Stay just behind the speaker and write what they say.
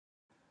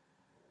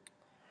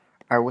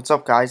Alright, what's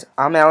up guys?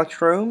 I'm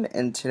Elektron,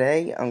 and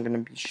today I'm going to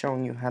be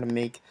showing you how to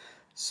make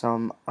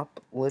some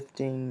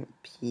uplifting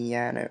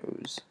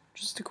pianos.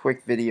 Just a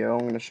quick video,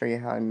 I'm going to show you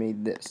how I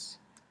made this.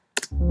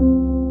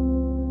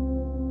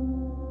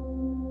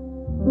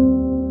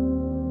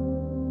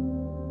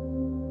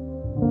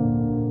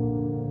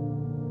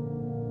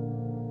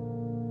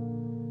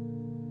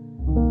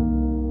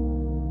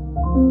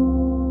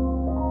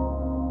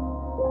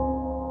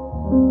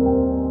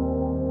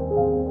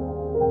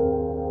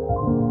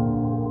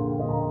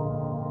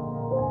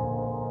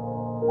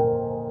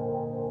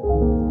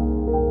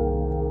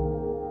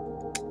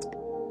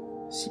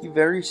 See,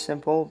 very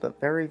simple, but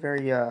very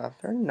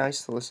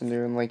nice to listen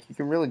to, and like you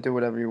can really do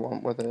whatever you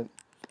want with it.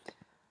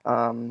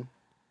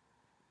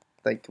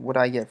 Like what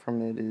I get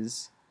from it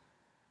is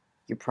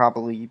you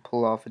probably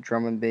pull off a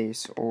drum and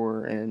bass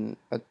or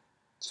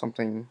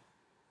something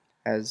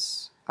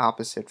as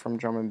opposite from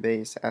drum and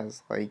bass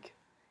as like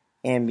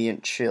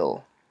ambient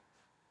chill.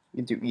 You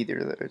can do either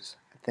of those,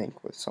 I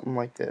think, with something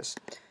like this.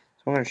 So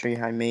I'm going to show you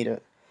how I made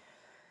it.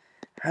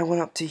 I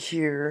went up to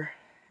here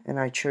and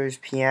I chose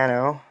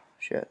piano.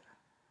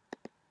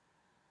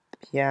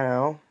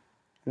 Piano,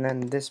 and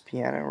then this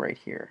piano right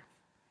here.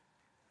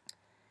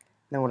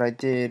 Now what I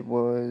did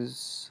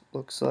was,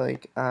 looks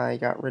like I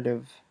got rid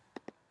of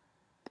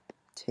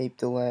tape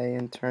delay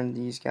and turned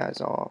these guys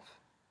off.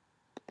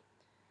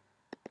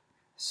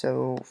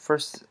 So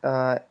first,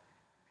 after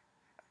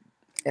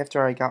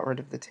I got rid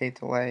of the tape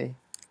delay,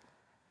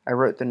 I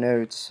wrote the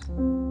notes.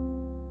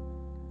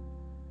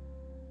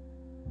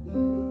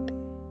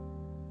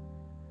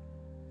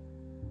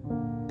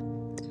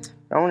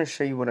 I want to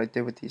show you what I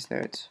did with these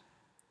notes.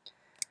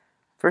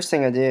 First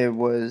thing I did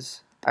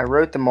was I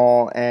wrote them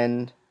all,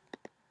 and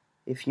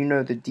if you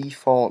know the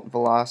default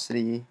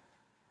velocity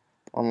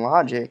on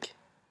Logic,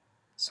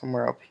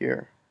 somewhere up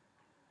here,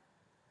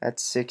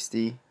 that's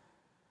 60.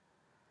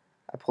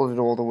 I pulled it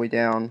all the way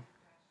down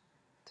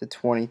to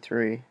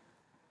 23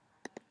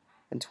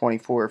 and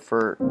 24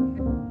 for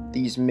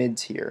these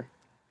mids here.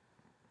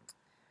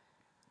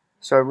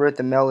 So I wrote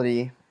the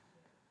melody,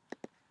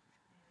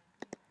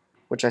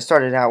 which I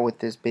started out with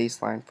this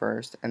bass line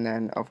first, and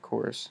then of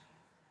course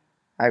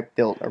I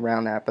built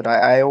around that, but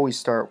I always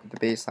start with the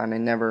bass line. I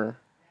never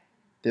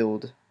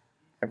build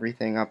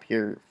everything up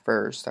here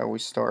first. I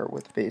always start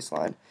with the bass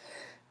line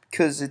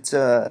because it's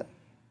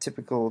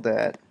typical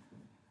that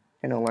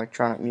in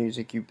electronic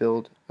music you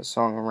build a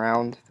song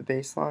around the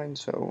bass line,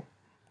 so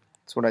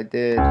that's what I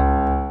did.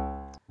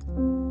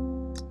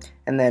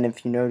 And then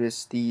if you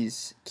notice,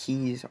 these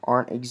keys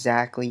aren't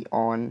exactly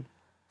on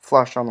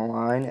flush on the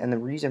line, and the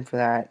reason for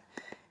that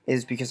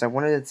is because I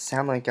wanted it to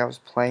sound like I was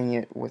playing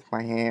it with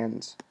my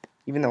hands,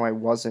 even though I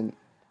wasn't.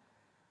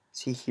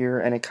 See here,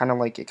 and it kind of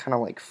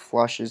like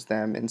flushes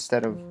them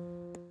instead of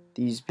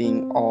these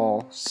being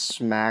all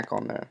smack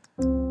on there.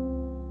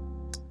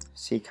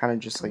 See, it kind of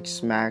just like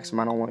smacks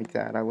them. I don't like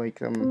that. I like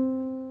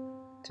them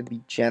to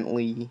be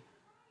gently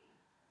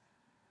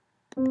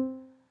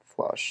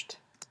flushed.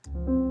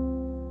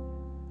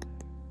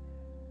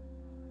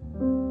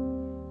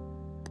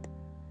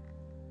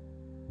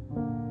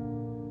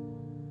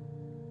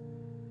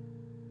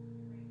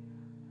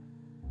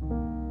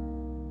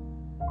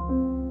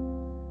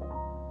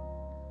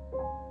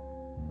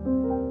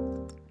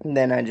 And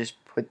then I just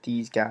put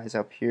these guys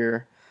up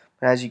here.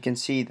 But as you can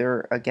see,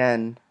 they're,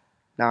 again,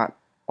 not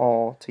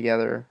all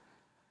together.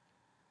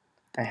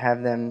 I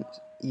have them,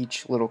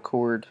 each little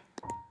chord.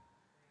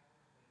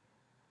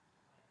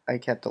 I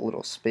kept a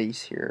little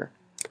space here,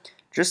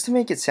 just to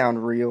make it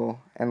sound real.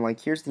 And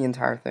like, here's the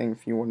entire thing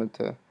if you wanted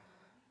to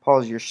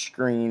pause your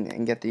screen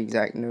and get the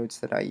exact notes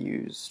that I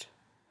used.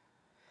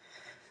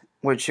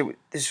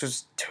 This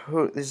is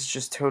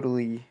just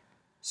totally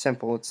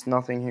simple. It's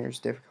nothing here is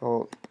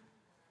difficult,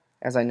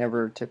 as I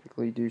never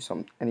typically do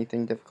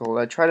anything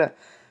difficult.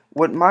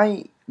 What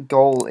my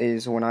goal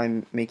is when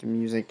I'm making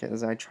music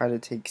is I try to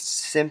take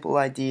simple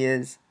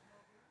ideas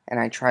and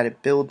I try to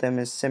build them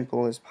as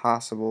simple as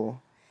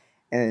possible,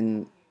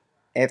 and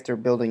after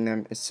building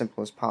them as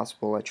simple as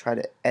possible, I try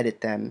to edit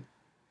them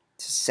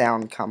to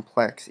sound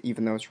complex,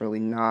 even though it's really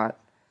not.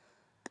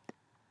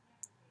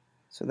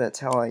 So that's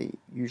how I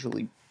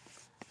usually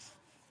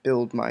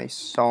build my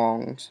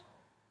songs.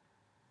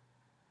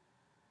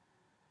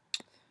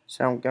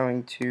 So I'm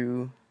going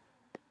to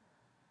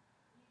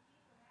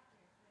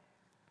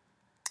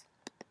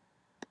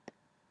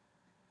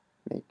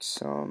make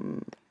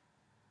some,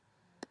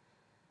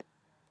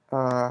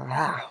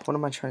 what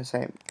am I trying to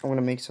say? I want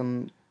to make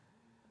some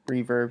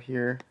reverb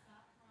here,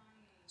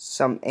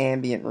 some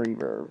ambient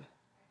reverb.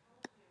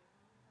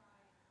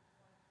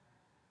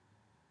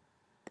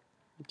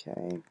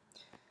 Okay.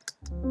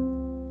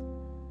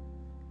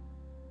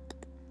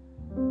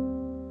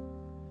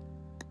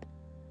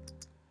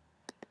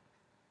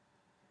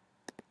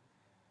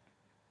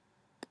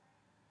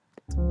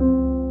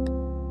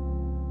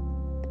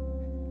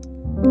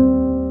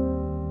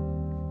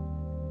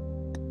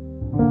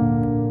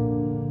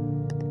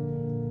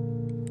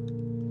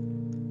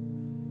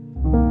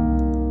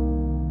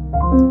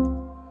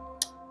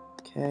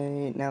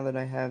 now that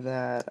I have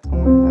that, I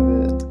want to have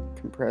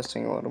it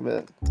compressing a little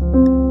bit.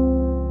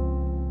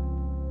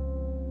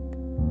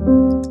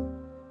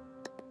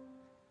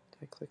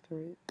 Did I click the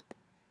right?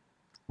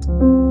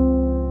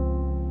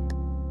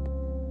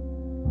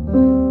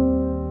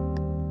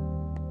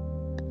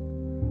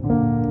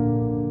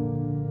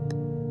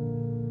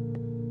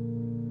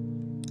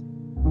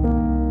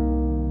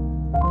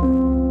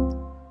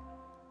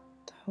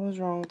 What is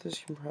wrong with this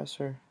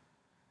compressor?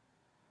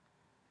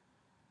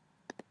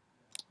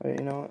 Wait,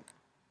 you know what?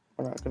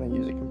 We're not going to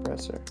use a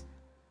compressor. I'm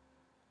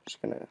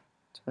just going to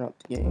turn up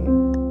the gain.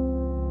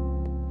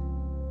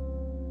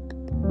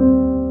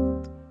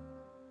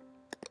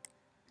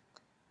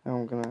 Now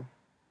I'm going to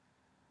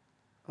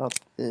up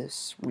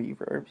this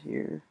reverb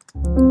here.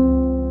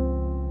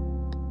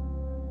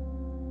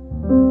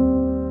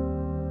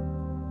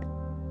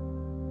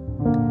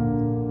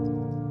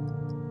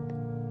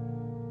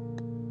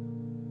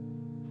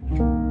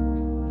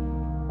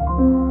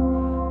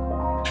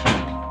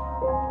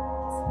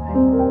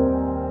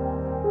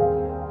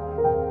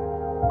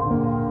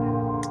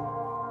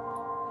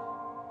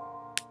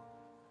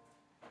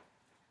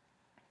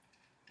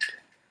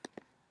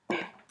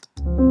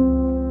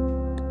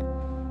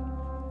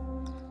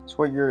 So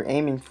what you're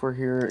aiming for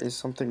here is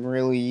something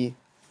really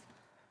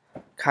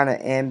kind of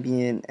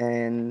ambient,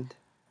 and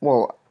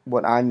well,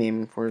 what I'm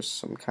aiming for is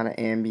some kind of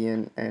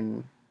ambient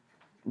and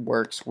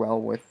works well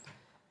with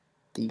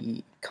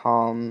the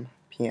calm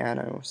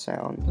piano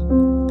sound.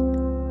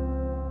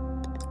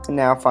 And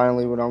now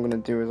finally what I'm going to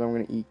do is I'm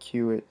going to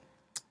EQ it.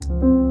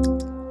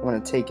 I'm going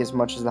to take as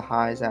much of the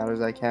highs out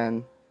as I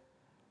can.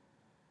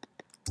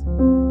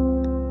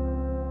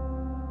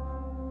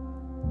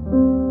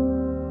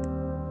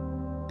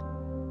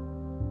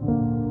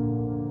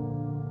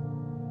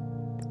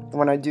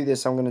 When I do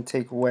this, I'm going to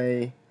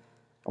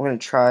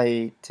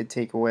try to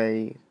take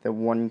away the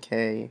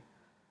 1K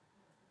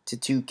to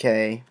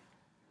 2K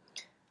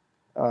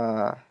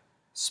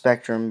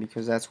spectrum,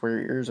 because that's where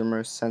your ears are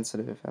most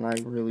sensitive, and I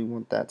really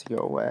want that to go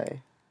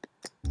away.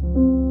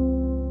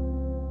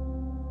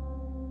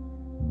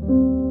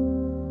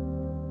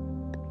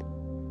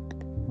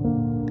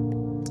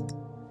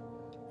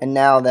 And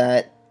now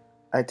that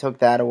I took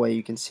that away,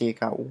 you can see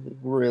it got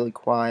really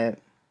quiet.